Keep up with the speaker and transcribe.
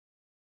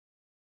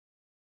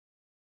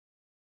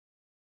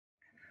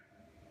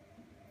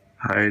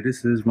Hi,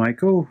 this is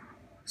Michael.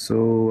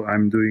 So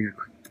I'm doing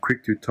a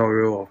quick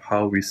tutorial of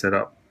how we set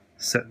up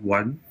set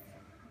 1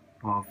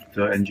 of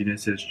the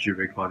Engineers.SG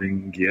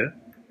recording gear.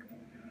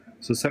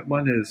 So set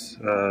 1 is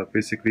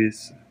basically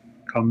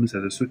comes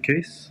as a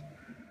suitcase.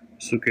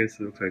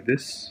 Suitcase looks like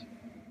this.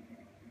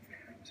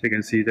 So you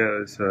can see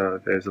there's a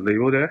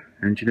label there,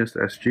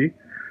 Engineers.SG.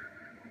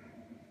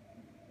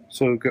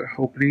 So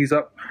opening these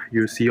up,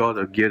 you'll see all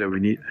the gear that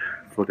we need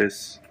for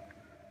this.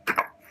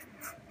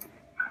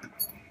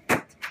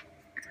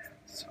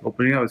 So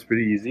opening up is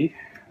pretty easy.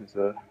 There's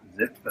a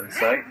zip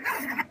inside.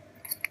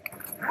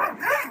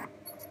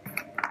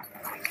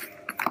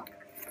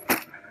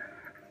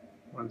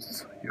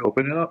 Once you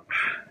open it up,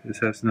 this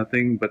has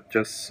nothing but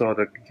just all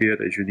the gear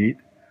that you need.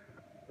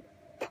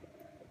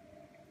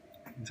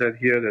 Inside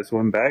here, there's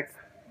one bag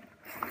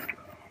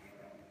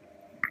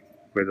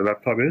where the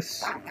laptop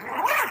is.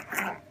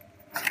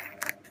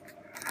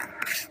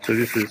 So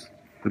this is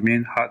the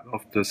main heart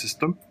of the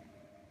system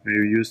that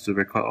you use to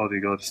record all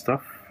the other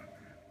stuff.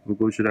 We'll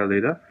go through that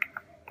later.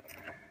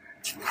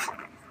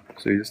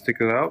 So you just take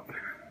it out.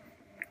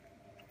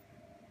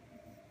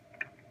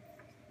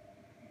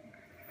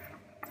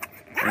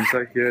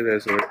 Inside here,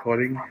 there's a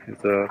recording.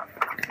 It's a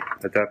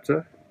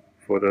adapter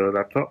for the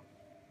laptop,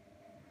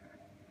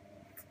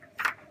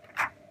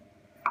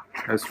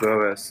 as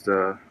well as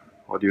the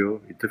audio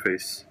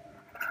interface.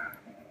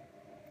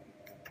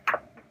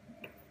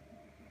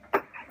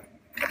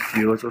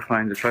 You also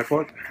find the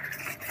tripod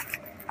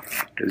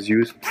is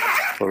used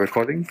for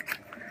recording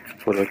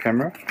for the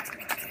camera.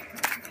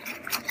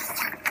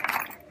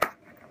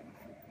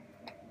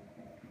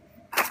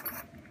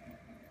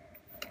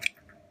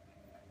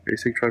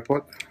 Basic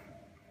tripod.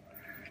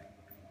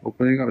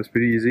 Opening up is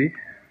pretty easy.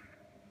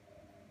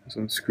 Just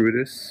unscrew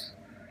this.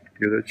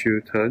 You'll let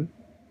you turn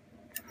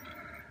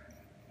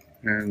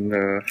and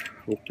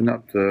open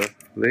up the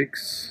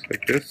legs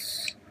like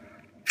this.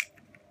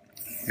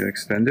 You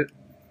extend it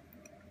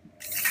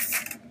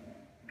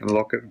and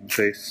lock it in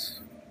place.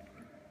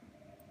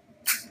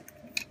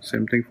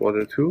 Same thing for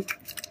the two.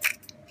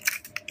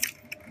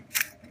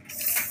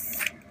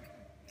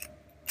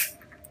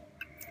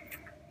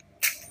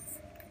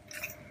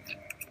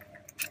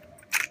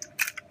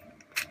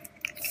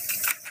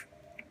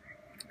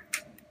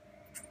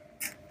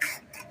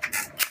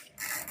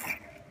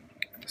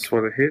 As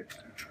for the head,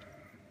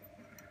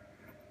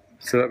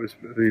 setup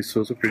is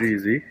also pretty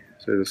easy.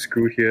 So there's a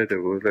screw here that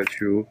will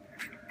let you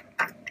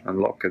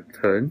unlock and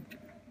turn,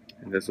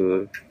 and there's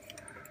a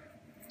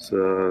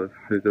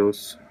little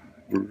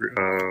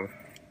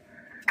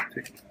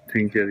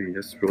thing here that you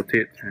just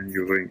rotate and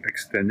you will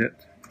extend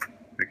it,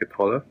 make it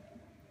taller.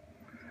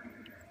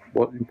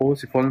 What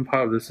most important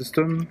part of the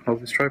system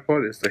of this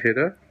tripod is the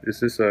header.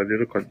 This is a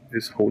little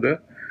this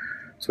holder.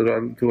 So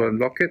to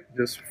unlock it,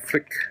 just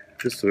flick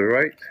this to the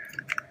right,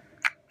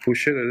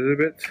 push it a little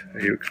bit,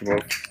 and you come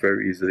off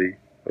very easily.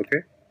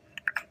 Okay.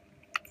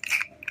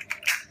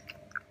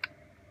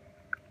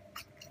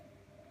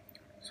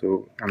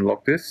 So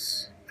unlock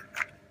this,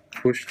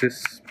 push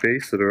this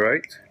base to the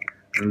right,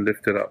 and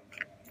lift it up.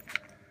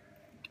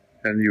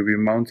 And you'll be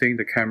mounting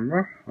the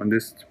camera on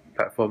this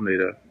platform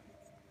later.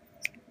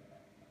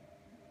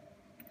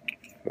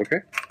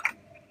 Okay.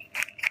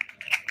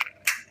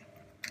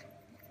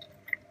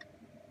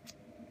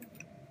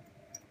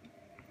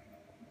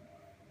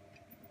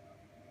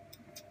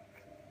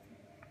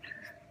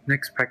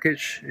 Next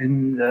package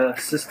in the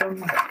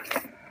system.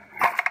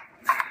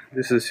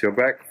 This is your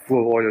bag full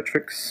of all your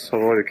tricks,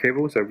 of all the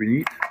cables that we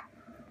need.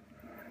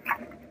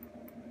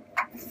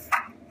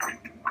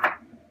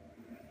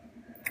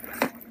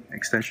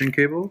 Extension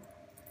cable.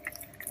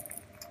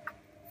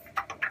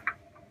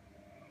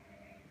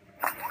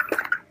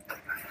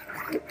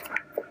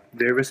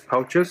 Various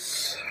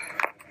pouches.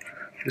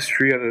 These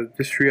three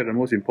are the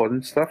most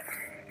important stuff.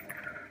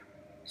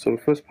 So the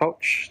first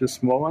pouch, the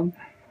small one,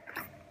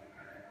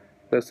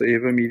 that's the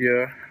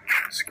AverMedia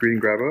screen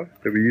grabber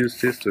that we use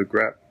this to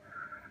grab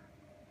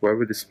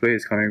whatever display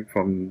is coming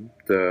from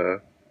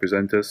the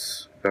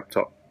presenter's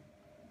laptop.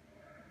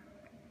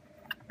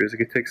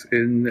 Basically takes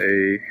in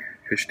a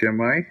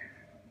HDMI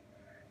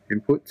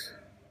input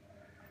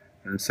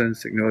and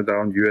sends signal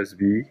down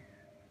USB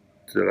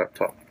to the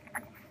laptop.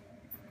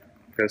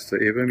 That's the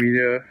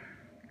AverMedia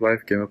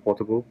Live Gamer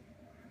Portable.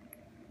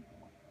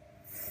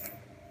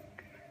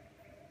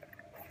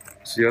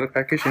 So the other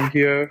package in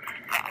here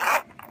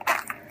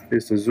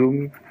is the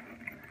Zoom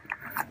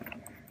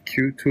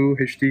Q2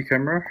 HD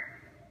camera.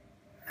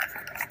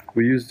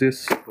 We use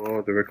this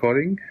for the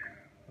recording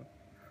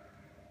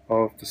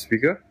of the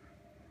speaker.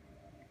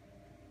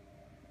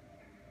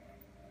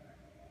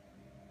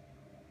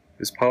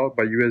 It's powered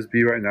by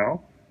USB right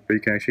now, but you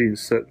can actually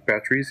insert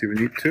batteries if you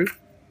need to.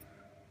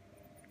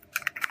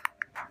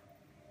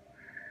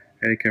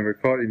 And you can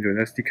record into an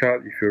SD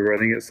card if you're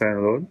running it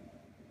standalone.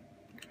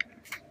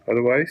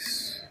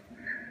 Otherwise,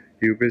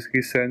 you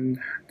basically send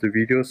the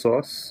video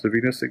source, the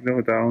video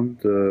signal down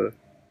the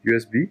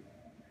USB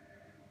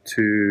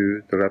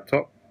to the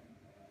laptop.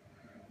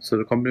 So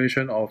the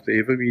combination of the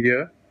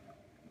AverMedia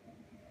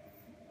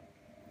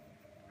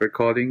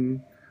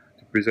recording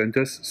the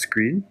presenter's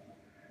screen,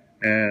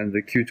 and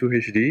the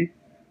Q2HD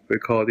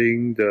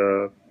recording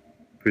the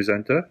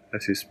presenter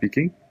as he's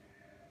speaking.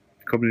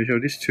 The combination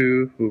of these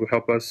two will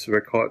help us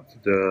record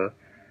the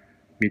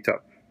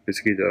meetup.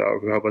 Basically,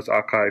 will help us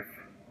archive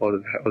all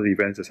the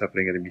events that's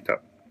happening at the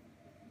meetup.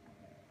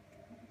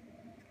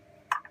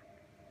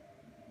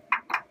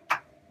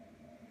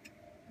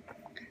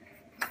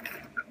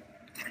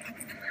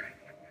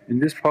 In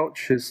this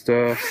pouch is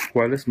the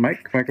wireless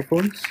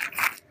microphones.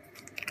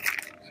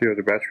 So you have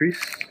the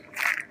batteries,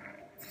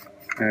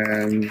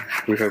 and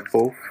we have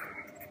both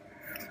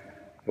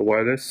a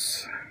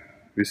wireless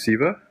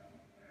receiver.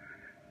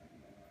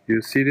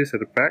 You'll see this at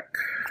the back.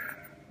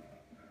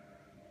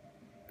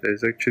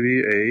 There's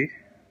actually a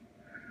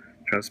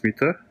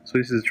transmitter. So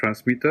this is a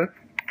transmitter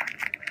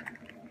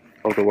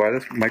of the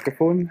wireless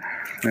microphone,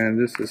 and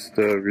this is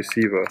the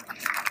receiver.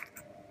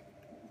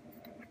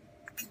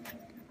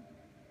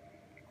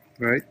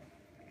 Right.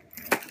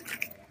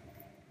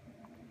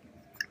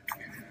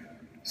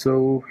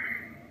 So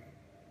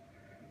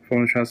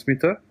from the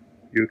transmitter,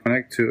 you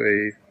connect to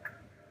a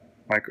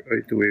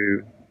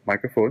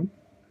microphone,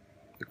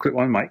 the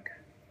clip-on mic.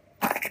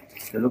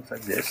 It looks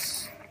like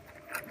this.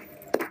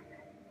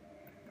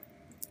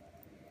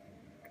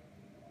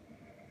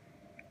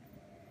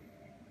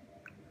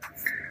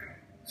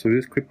 So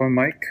this clip-on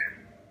mic,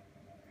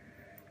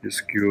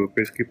 you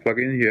basically plug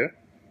in here,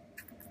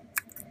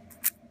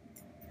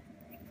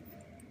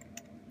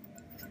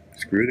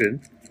 screw it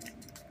in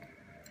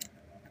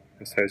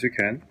as tight as you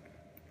can,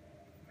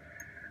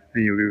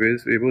 and you'll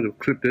be able to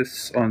clip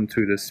this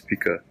onto the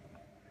speaker,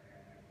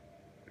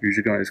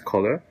 usually on its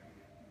collar,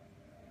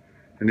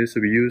 and this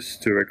will be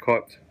used to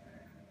record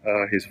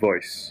his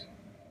voice.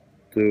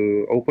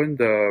 To open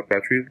the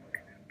battery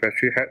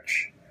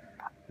hatch,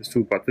 there's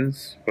two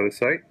buttons by the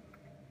side.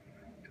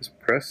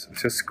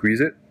 Just squeeze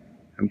it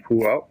and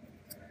pull out.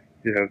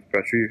 You have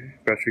the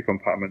battery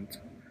compartment.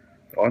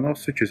 The on-off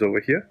switch is over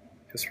here.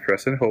 Just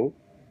press and hold,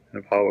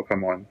 and the power will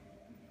come on.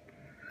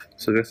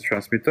 So that's the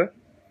transmitter.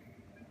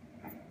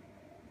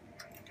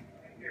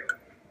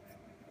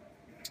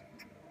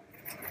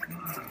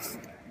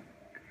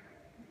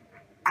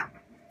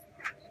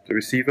 The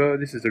receiver,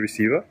 this is the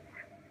receiver.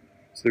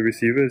 So the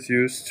receiver is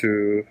used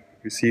to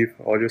receive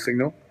audio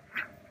signal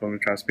from the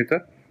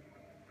transmitter.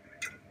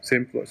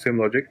 Same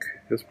logic,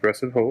 just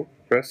press and hold,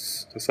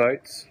 press the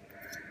sides,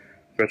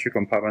 battery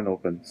compartment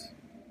opens.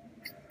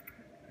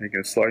 And you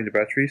can slot in the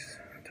batteries,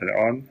 turn it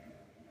on,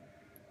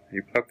 and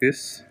you plug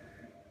this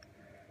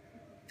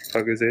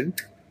in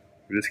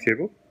with this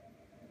cable.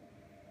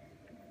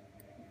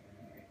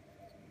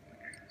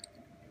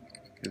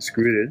 And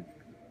screw it in,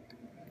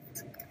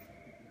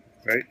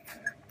 right?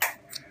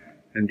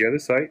 And the other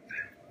side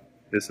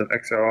is an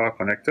XLR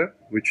connector,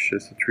 which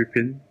is a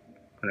 3-pin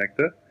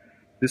connector.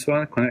 This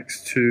one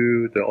connects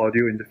to the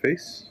audio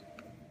interface,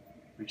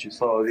 which you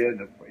saw earlier in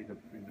the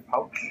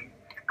pouch.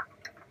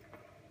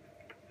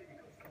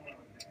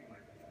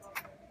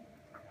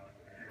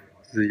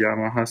 This is a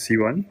Yamaha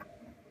C1.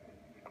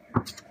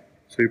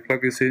 So you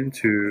plug this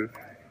into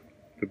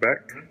the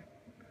back.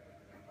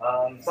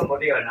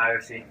 Somebody on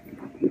IRC.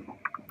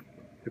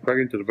 You plug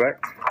into the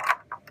back.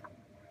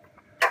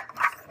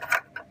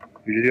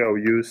 Usually I will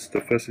use the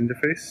first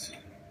interface,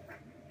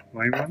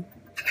 line 1.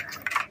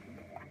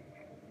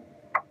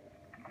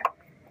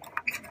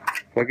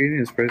 Plugging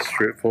in is very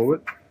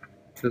straightforward.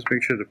 Just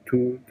make sure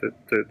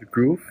the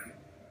groove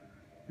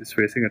is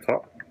facing the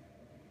top.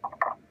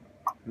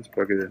 Just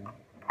plug it in.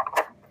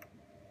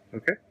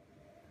 Okay?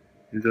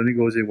 It only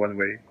goes in one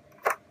way.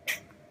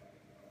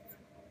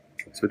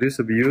 So this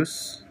will be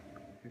used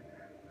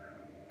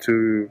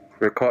to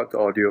record the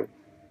audio.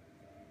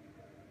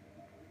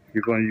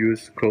 You're going to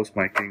use close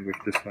micing with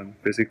this one.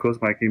 Basically, close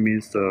micing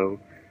means the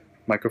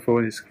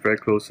microphone is very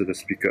close to the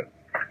speaker.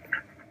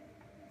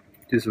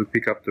 This will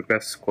pick up the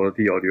best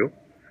quality audio.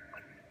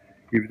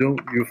 If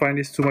you find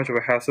this too much of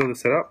a hassle to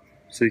set up,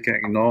 so you can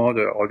ignore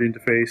the audio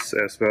interface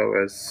as well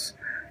as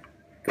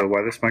the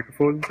wireless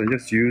microphones and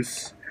just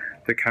use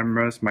the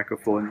camera's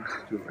microphones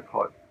to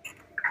record.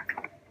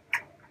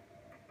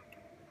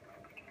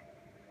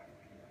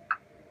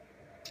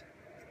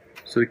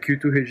 So the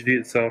Q2HD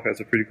itself has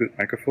a pretty good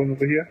microphone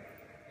over here,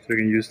 so you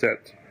can use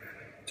that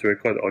to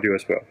record the audio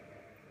as well.